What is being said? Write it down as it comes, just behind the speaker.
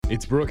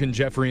It's Brooke and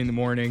Jeffrey in the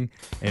morning,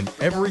 and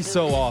every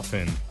so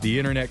often, the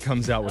internet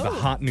comes out with a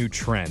hot new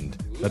trend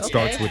that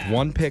starts with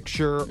one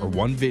picture or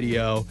one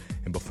video,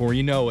 and before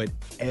you know it,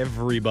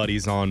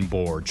 everybody's on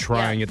board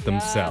trying it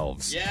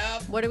themselves.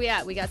 Yep. What are we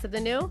at? We got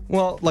something new?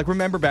 Well, like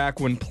remember back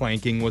when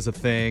planking was a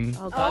thing?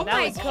 Oh, God,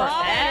 that was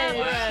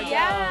forever.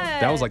 Yeah.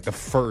 That was like the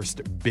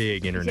first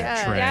big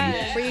internet trend.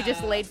 Yeah. Where you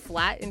just laid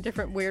flat in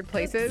different weird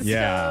places.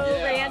 Yeah. So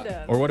Yeah.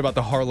 random. Or what about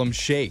the Harlem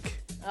Shake?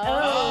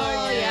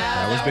 Oh,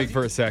 That was big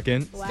for a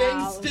second.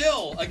 Staying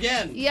still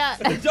again. Yeah.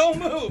 Don't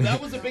move.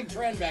 That was a big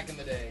trend back in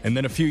the day. And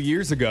then a few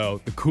years ago,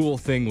 the cool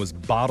thing was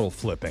bottle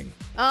flipping.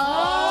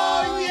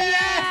 Oh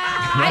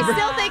yeah.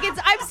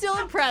 I'm still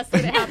impressed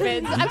when it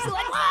happens. I'm still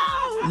like,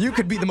 wow. You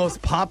could be the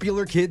most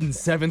popular kid in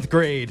 7th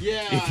grade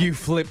if you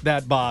flip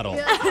that bottle.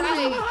 That's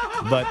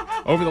right. But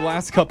over the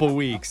last couple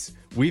weeks,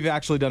 we've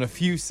actually done a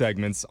few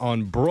segments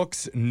on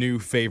Brooke's new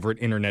favorite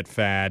internet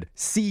fad,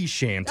 sea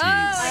shanties. Oh,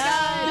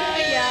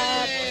 my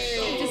God.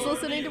 Yay. Just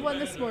listening to one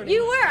this morning.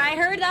 You were. I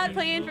heard that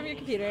playing from your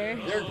computer.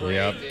 They're great,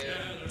 Yep. dude.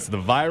 It's the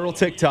viral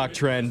TikTok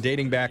trend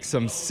dating back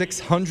some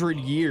 600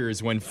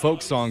 years when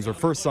folk songs were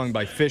first sung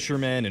by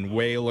fishermen and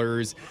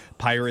whalers,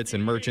 pirates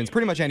and merchants,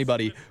 pretty much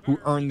anybody who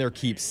earned their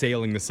keep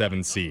sailing the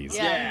 7 seas.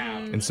 Yeah.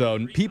 And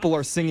so people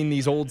are singing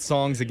these old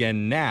songs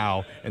again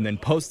now and then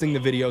posting the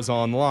videos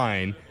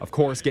online, of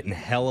course getting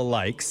hella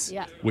likes,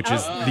 Yeah. which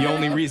is the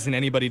only reason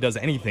anybody does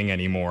anything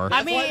anymore.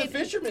 That's why mean- the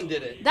fishermen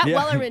did it. That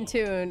Yeah. Wellerman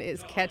tune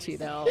is catchy,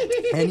 though.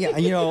 And yeah,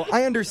 you know,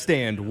 I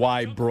understand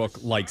why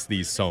Brooke likes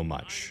these so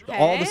much. Okay.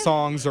 All the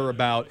songs are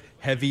about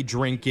heavy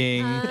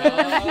drinking,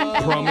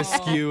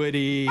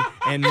 promiscuity,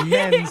 and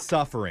men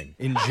suffering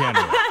in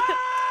general.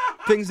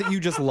 Things that you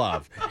just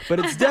love. But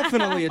it's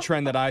definitely a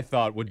trend that I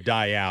thought would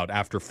die out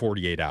after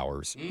 48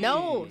 hours.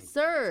 No,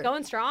 sir.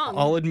 Going strong.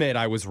 I'll admit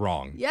I was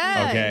wrong.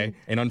 Yeah. Okay?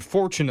 And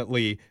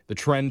unfortunately, the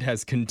trend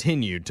has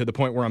continued to the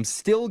point where I'm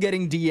still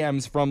getting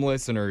DMs from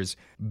listeners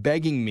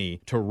begging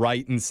me to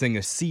write and sing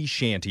a sea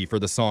shanty for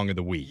the song of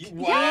the week.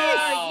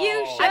 Wow.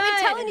 you should. I've been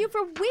telling you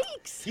for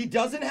weeks. He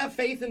doesn't have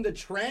faith in the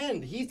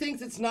trend. He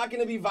thinks it's not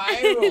going to be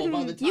viral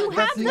by the time. You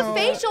have the no-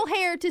 facial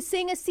hair to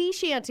sing a sea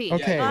shanty.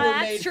 Okay. Yeah, you were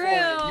That's made true.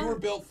 For it. You were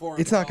built for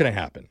it. It's not going to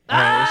happen. All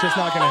right? It's just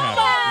not going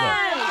to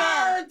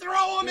happen.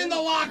 Throw him in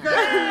the locker.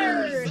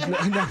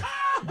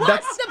 Look.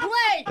 That's The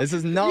play. This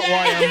is not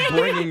why I'm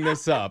bringing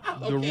this up.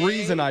 The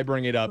reason I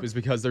bring it up is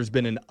because there's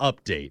been an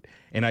update.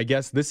 And I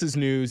guess this is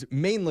news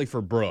mainly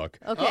for Brooke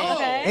Okay. Oh.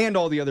 Okay. and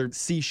all the other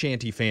sea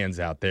shanty fans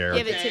out there.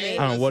 Give it to me.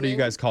 I don't know, what do you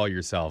Listening. guys call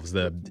yourselves?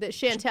 The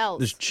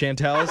Chantels.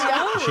 chantels? The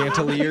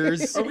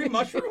chanteliers? Are we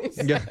mushrooms?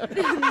 Yeah.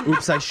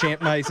 Oops, I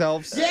shant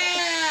myself. Yeah.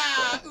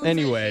 Oops, I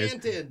Anyways,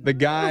 shanted. the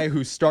guy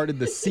who started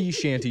the sea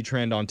shanty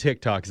trend on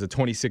TikTok is a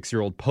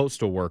 26-year-old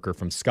postal worker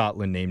from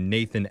Scotland named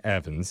Nathan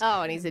Evans.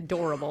 Oh, and he's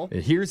adorable.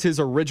 Here's his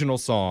original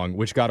song,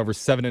 which got over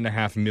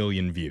 7.5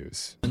 million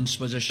views. Once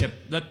was a ship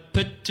that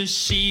put to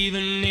sea. The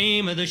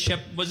name of the ship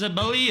was a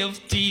Billy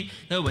of Tea.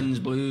 The winds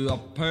blew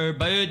up her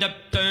bow,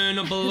 dipped down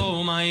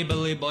below my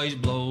Billy boys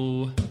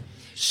blow.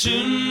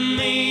 Soon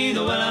may the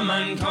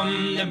wellerman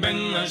come to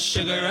bring us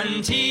sugar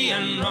and tea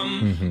and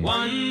rum.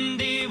 One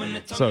day when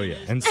the So yeah,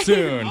 and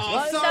soon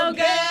Oh, So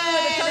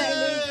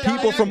good.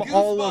 people from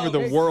all over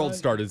the world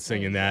started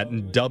singing that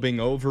and dubbing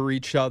over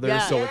each other. Yeah.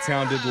 So it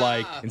sounded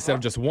like instead of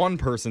just one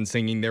person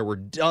singing, there were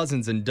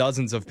dozens and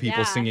dozens of people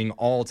Yeah. singing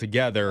all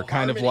together,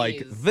 kind of like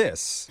harmonies.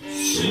 this.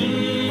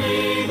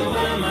 may the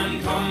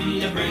wellerman come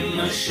to bring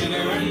us sugar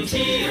and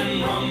tea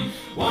and rum.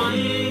 One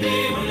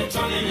day when the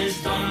tonguing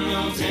is done,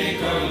 we'll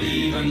take our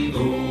leave and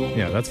go.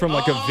 Yeah, that's from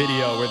like a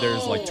video where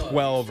there's like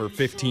 12 or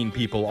 15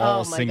 people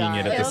all Oh my singing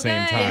it God. at the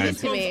same Okay. time.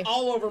 This to me. comes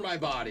all over my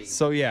body.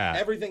 So yeah,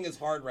 Everything is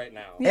hard right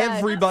now.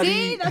 everybody,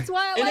 See, that's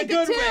why I In a like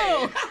good it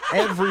too. way.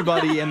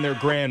 everybody and their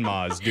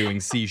grandmas doing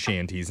sea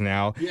shanties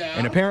now. Yeah.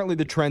 And apparently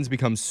the trend's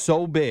become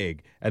so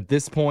big, at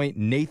this point,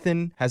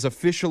 Nathan has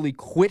officially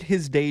quit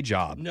his day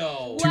job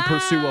No. to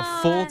pursue a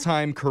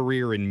full-time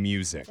career in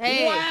music.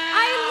 Hey, I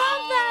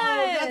love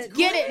that. That's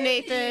get it,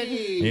 great. Nathan.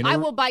 You know- I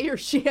will buy your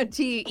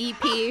shanty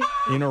EP.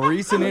 In a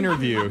recent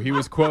interview, he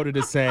was quoted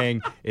as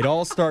saying, "It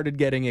all started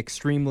getting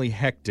extremely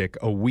hectic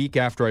a week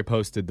after I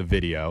posted the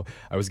video.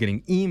 I was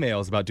getting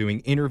emails about doing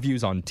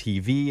interviews on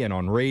TV and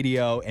on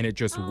radio, and it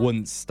just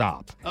wouldn't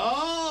stop."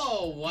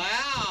 Oh,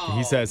 wow.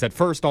 He says, "At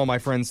first, all my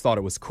friends thought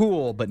it was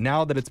cool, but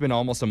now that it's been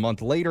almost a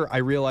month later, I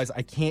realize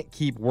I can't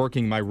keep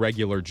working my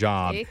regular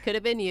job. It could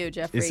have been you,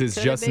 Jeffrey. This is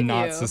Could have just been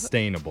not you.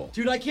 sustainable."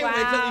 Dude, I can't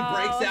wait till he Wow.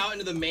 breaks out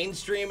into the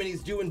mainstream and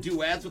he's doing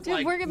duets with Dude,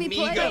 like we're gonna be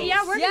Migos. playing.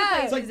 Yeah, we're Yeah.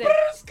 gonna It's play like,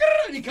 music.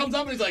 and he comes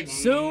up and he's like,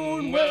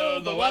 soon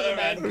will the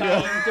weatherman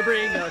come to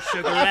bring us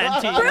sugar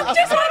and tea. Brooke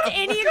just wants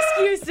any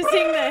excuse to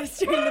sing this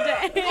during the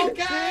day.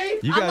 Okay.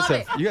 You I guys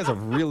love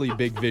have really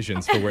big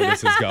visions for where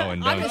this is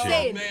going, I'm don't just you?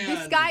 saying, man.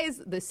 the sky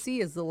is, the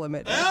sea is the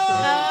limit.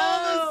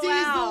 Oh, the sea's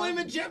wow. the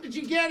limit, Jeff. Did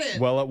you get it?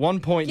 Well, at one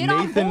point, Get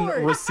on Nathan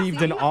board.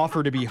 received an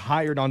offer to be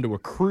hired onto a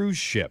cruise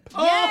ship.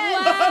 oh,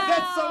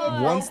 that's That's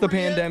so once the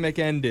appropriate. pandemic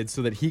ended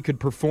so that he could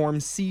perform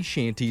sea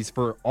shanties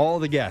for all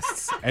the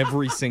guests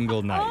every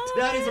single night.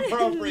 That is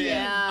appropriate.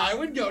 Yeah, I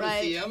would go to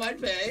right. see him.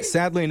 I'd pay.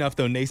 Sadly enough,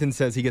 though, Nathan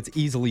says he gets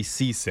easily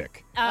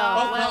seasick.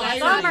 Oh, well, I that's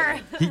know. bummer.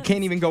 He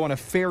can't even go on a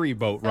ferry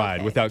boat ride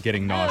Okay. without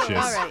getting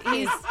nauseous. All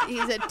right,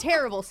 he's a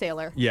terrible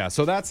sailor. Yeah,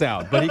 so that's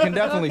out, but he can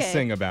definitely Okay.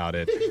 sing about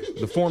it.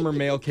 The former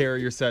mail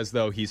carrier says,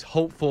 though, he's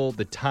hopeful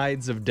the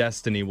tides of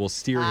destiny will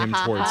steer him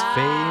towards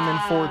fame and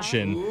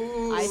fortune.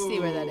 I see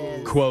where that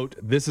is. Quote,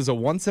 this is a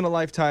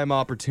once-in-a-lifetime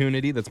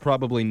opportunity that's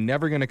probably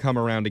never going to come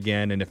around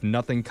again, and if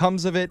nothing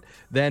comes of it,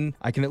 then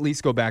I can at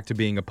least go back to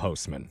being a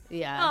postman.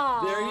 Yeah.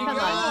 Aw. There you Come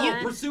go.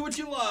 on. Pursue what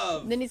you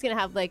love. Then he's gonna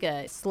have like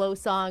a slow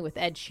song with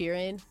Ed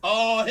Sheeran.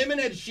 Oh, him and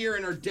Ed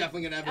Sheeran are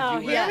definitely going to have a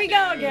Oh, duet. here we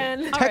go dude. again.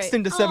 All Text right.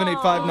 into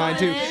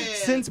 78592. man.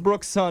 Since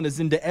Brooke's son is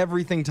into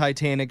everything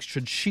Titanic,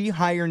 should she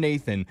hire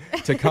Nathan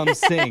to come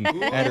sing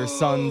at her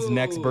son's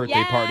next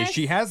birthday party? Yes.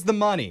 She has the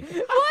money.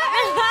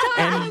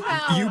 And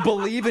you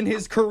believe in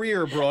his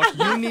career, Brooke.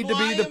 You need to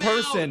be the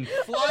person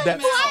that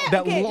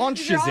Okay,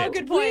 launches these are all it.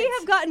 good points. We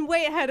have gotten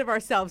way ahead of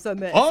ourselves on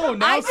this. Oh,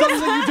 now something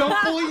you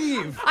don't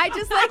believe. I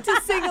just like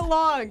to sing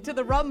along to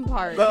the rum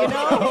part, you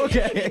know?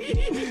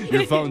 Okay.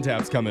 Your phone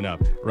tap's coming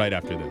up right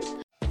after this.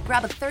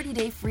 Grab a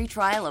 30-day free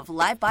trial of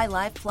Live by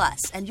Live Plus,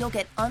 and you'll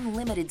get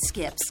unlimited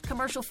skips,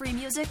 commercial-free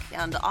music,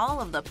 and all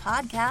of the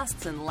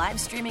podcasts and live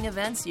streaming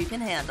events you can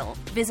handle.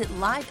 Visit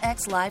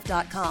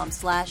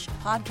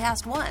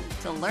livexlive.com/podcast1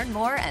 to learn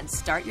more and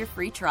start your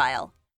free trial.